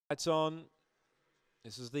Lights on.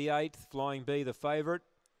 This is the 8th. Flying Bee, the favourite.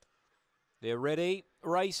 They're ready.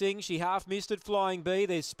 Racing. She half missed it, Flying Bee.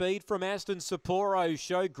 There's speed from Aston Sapporo.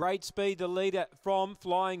 Show great speed to lead from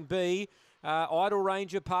Flying Bee. Idle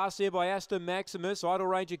Ranger passed there by Aston Maximus. Idle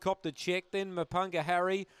Ranger copped a check. Then Mapunga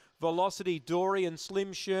Harry, Velocity Dory and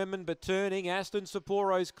Slim Sherman, but turning. Aston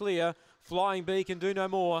Sapporo's clear. Flying Bee can do no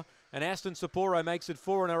more. And Aston Sapporo makes it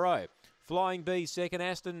 4 in a row. Flying Bee second.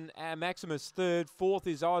 Aston Maximus third. Fourth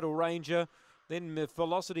is Idle Ranger. Then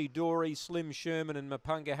Velocity Dory, Slim Sherman and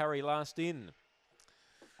Mapunga Harry last in.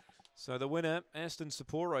 So the winner, Aston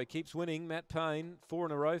Sapporo, keeps winning. Matt Payne, 4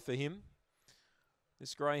 in a row for him.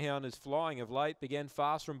 This greyhound is flying of late. Began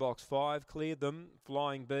fast from box 5, cleared them.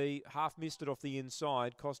 Flying Bee half missed it off the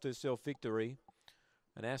inside, cost herself victory.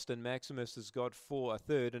 And Aston Maximus has got a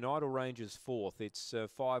third, and Idle Ranger's fourth. It's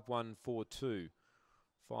 5-1-4-2.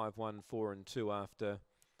 5-1-4-2 after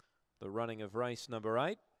the running of race number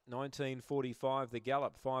 8. 1945, the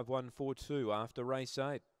gallop, 5-1-4-2 after race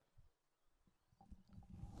 8.